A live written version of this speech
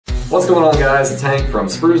What's going on, guys? It's Hank from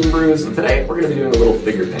Sprues and Brews, and today we're going to be doing a little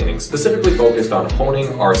figure painting, specifically focused on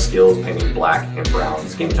honing our skills painting black and brown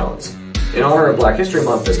skin tones. In honor of Black History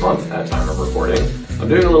Month this month, at time of recording, I'm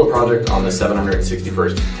doing a little project on the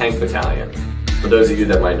 761st Tank Battalion. For those of you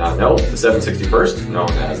that might not know, the 761st, known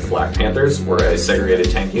as the Black Panthers, were a segregated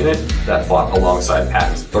tank unit that fought alongside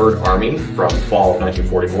Patton's 3rd Army from fall of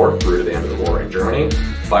 1944 through to the end of the war in Germany.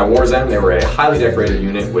 By war's end, they were a highly decorated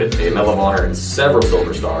unit with a Medal of Honor and several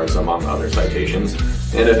Silver Stars, among other citations.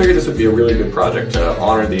 And I figured this would be a really good project to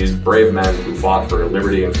honor these brave men who fought for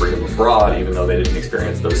liberty and freedom abroad, even though they didn't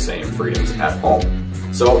experience those same freedoms at home.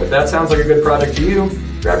 So if that sounds like a good project to you,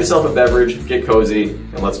 grab yourself a beverage, get cozy,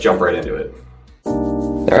 and let's jump right into it.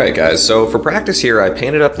 Alright guys, so for practice here I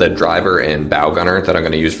painted up the driver and bow gunner that I'm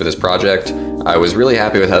going to use for this project. I was really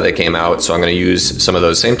happy with how they came out, so I'm going to use some of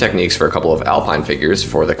those same techniques for a couple of alpine figures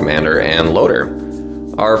for the commander and loader.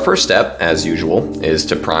 Our first step, as usual, is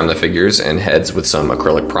to prime the figures and heads with some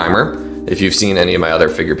acrylic primer. If you've seen any of my other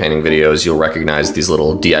figure painting videos, you'll recognize these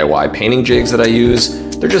little DIY painting jigs that I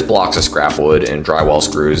use. They're just blocks of scrap wood and drywall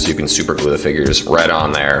screws. You can super glue the figures right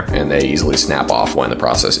on there, and they easily snap off when the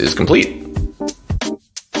process is complete.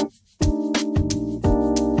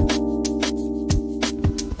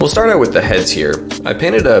 We'll start out with the heads here. I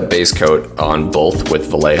painted a base coat on both with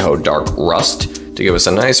Vallejo Dark Rust to give us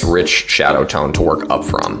a nice rich shadow tone to work up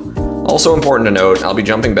from. Also important to note, I'll be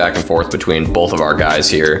jumping back and forth between both of our guys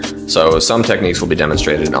here, so some techniques will be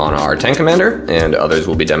demonstrated on our tank commander and others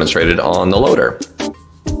will be demonstrated on the loader.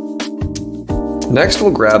 Next we'll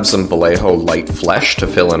grab some Vallejo Light Flesh to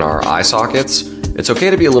fill in our eye sockets. It's okay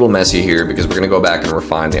to be a little messy here because we're going to go back and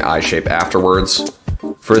refine the eye shape afterwards.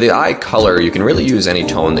 For the eye color, you can really use any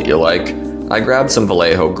tone that you like. I grabbed some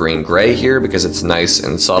Vallejo Green Gray here because it's nice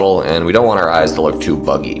and subtle and we don't want our eyes to look too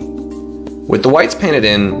buggy. With the whites painted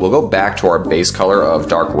in, we'll go back to our base color of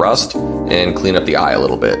Dark Rust and clean up the eye a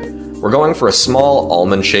little bit. We're going for a small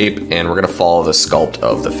almond shape and we're going to follow the sculpt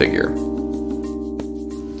of the figure.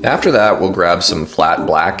 After that, we'll grab some flat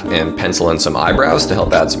black and pencil in some eyebrows to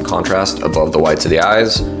help add some contrast above the whites of the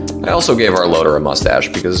eyes. I also gave our loader a mustache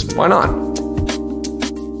because why not?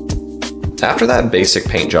 After that basic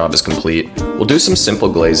paint job is complete, we'll do some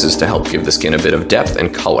simple glazes to help give the skin a bit of depth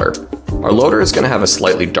and color. Our loader is going to have a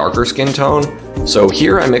slightly darker skin tone, so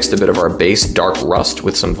here I mixed a bit of our base Dark Rust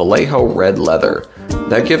with some Vallejo Red Leather.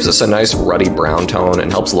 That gives us a nice ruddy brown tone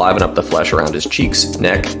and helps liven up the flesh around his cheeks,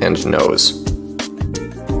 neck, and nose.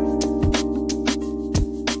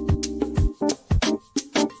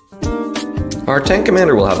 Our tank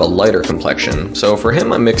commander will have a lighter complexion, so for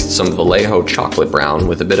him I mixed some Vallejo Chocolate Brown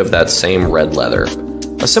with a bit of that same red leather.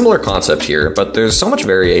 A similar concept here, but there's so much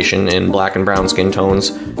variation in black and brown skin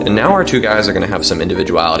tones, and now our two guys are going to have some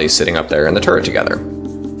individuality sitting up there in the turret together.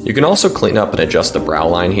 You can also clean up and adjust the brow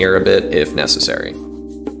line here a bit if necessary.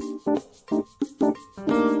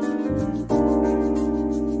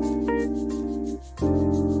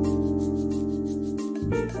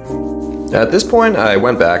 At this point, I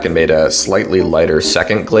went back and made a slightly lighter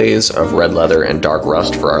second glaze of red leather and dark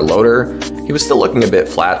rust for our loader. He was still looking a bit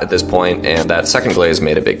flat at this point, and that second glaze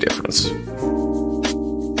made a big difference.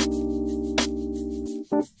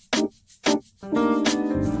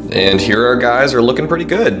 And here our guys are looking pretty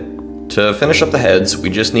good. To finish up the heads, we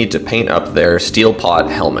just need to paint up their steel pot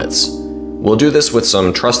helmets. We'll do this with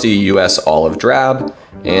some trusty US Olive Drab,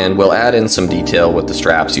 and we'll add in some detail with the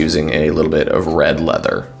straps using a little bit of red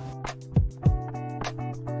leather.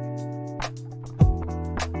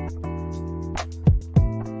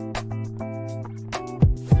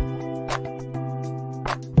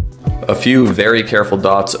 A few very careful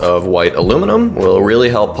dots of white aluminum will really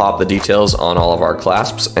help pop the details on all of our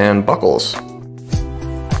clasps and buckles.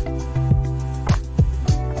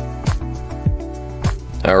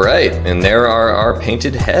 Alright, and there are our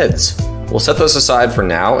painted heads. We'll set those aside for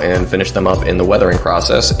now and finish them up in the weathering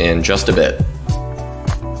process in just a bit.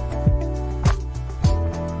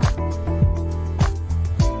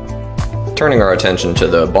 Turning our attention to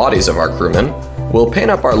the bodies of our crewmen, we'll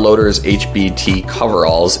paint up our loader's HBT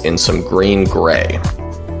coveralls in some green gray.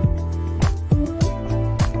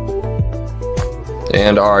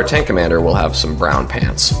 And our tank commander will have some brown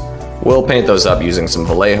pants. We'll paint those up using some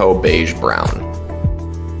Vallejo beige brown.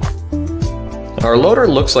 Our loader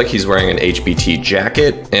looks like he's wearing an HBT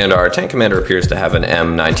jacket, and our tank commander appears to have an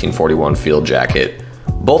M1941 field jacket.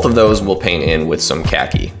 Both of those we'll paint in with some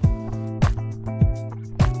khaki.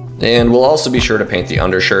 And we'll also be sure to paint the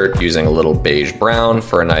undershirt using a little beige brown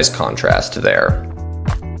for a nice contrast there.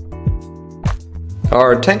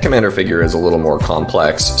 Our tank commander figure is a little more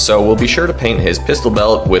complex, so we'll be sure to paint his pistol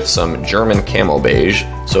belt with some German camo beige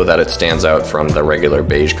so that it stands out from the regular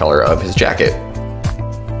beige color of his jacket.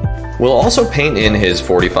 We'll also paint in his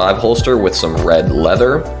 45 holster with some red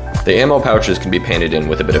leather. The ammo pouches can be painted in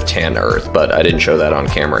with a bit of tan earth, but I didn't show that on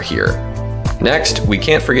camera here. Next, we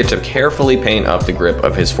can't forget to carefully paint up the grip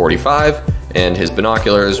of his 45 and his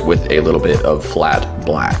binoculars with a little bit of flat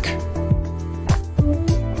black.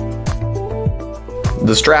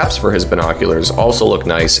 The straps for his binoculars also look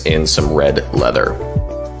nice in some red leather.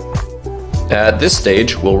 At this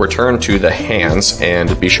stage, we'll return to the hands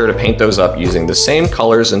and be sure to paint those up using the same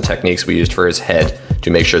colors and techniques we used for his head to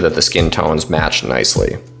make sure that the skin tones match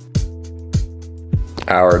nicely.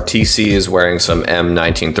 Our TC is wearing some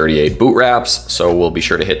M1938 boot wraps, so we'll be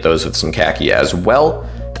sure to hit those with some khaki as well,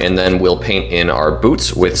 and then we'll paint in our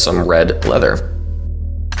boots with some red leather.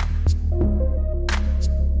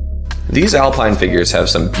 These Alpine figures have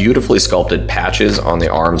some beautifully sculpted patches on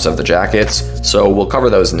the arms of the jackets, so we'll cover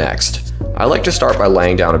those next. I like to start by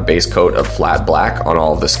laying down a base coat of flat black on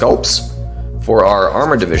all of the sculpts. For our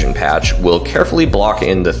armor division patch, we'll carefully block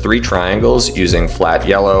in the 3 triangles using flat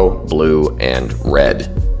yellow, blue, and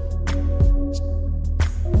red.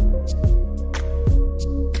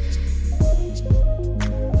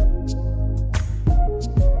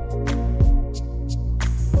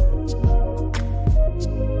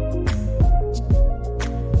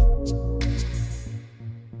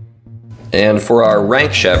 And for our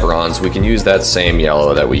rank chevrons, we can use that same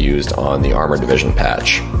yellow that we used on the armor division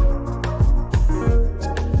patch.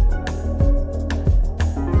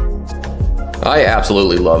 I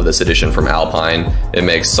absolutely love this edition from Alpine. It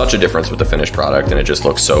makes such a difference with the finished product and it just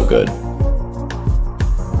looks so good.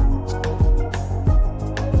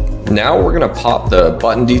 Now we're gonna pop the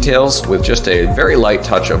button details with just a very light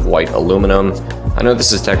touch of white aluminum. I know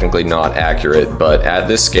this is technically not accurate, but at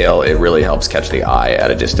this scale it really helps catch the eye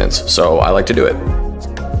at a distance, so I like to do it.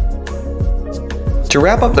 To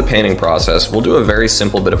wrap up the painting process, we'll do a very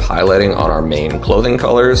simple bit of highlighting on our main clothing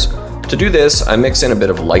colors. To do this, I mix in a bit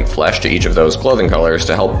of light flesh to each of those clothing colors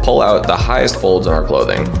to help pull out the highest folds in our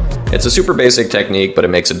clothing. It's a super basic technique, but it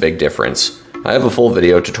makes a big difference. I have a full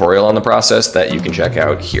video tutorial on the process that you can check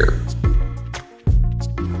out here.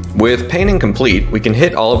 With painting complete, we can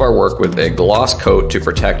hit all of our work with a gloss coat to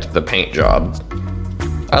protect the paint job.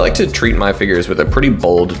 I like to treat my figures with a pretty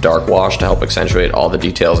bold dark wash to help accentuate all the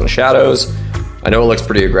details and shadows. I know it looks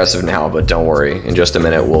pretty aggressive now, but don't worry, in just a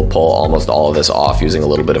minute we'll pull almost all of this off using a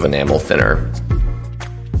little bit of enamel thinner.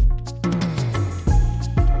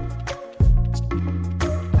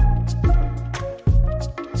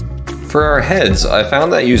 For our heads, I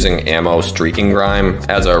found that using ammo streaking grime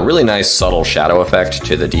adds a really nice subtle shadow effect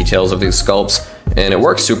to the details of these sculpts, and it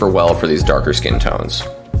works super well for these darker skin tones.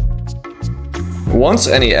 Once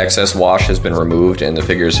any excess wash has been removed and the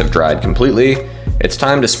figures have dried completely, it's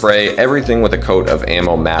time to spray everything with a coat of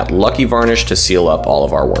Ammo Matte Lucky Varnish to seal up all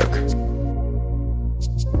of our work.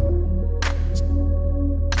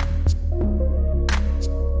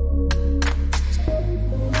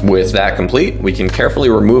 With that complete, we can carefully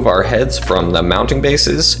remove our heads from the mounting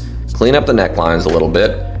bases, clean up the necklines a little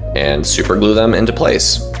bit, and super glue them into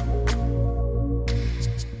place.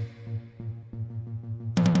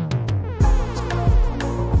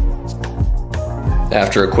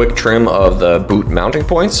 After a quick trim of the boot mounting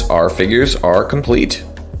points, our figures are complete.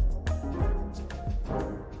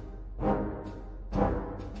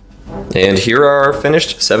 And here are our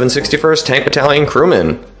finished 761st Tank Battalion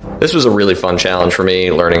crewmen. This was a really fun challenge for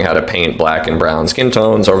me, learning how to paint black and brown skin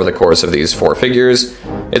tones over the course of these 4 figures.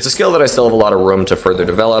 It's a skill that I still have a lot of room to further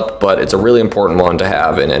develop, but it's a really important one to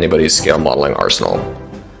have in anybody's scale modeling arsenal.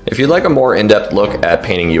 If you'd like a more in-depth look at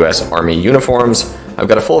painting US Army uniforms, I've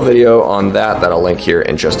got a full video on that I'll link here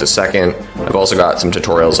in just a second. I've also got some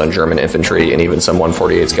tutorials on German infantry and even some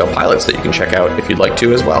 1/48 scale pilots that you can check out if you'd like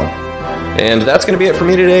to as well. And that's going to be it for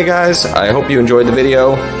me today, guys. I hope you enjoyed the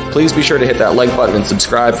video. Please be sure to hit that like button and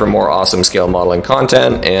subscribe for more awesome scale modeling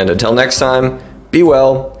content. And until next time, be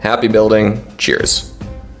well, happy building, cheers.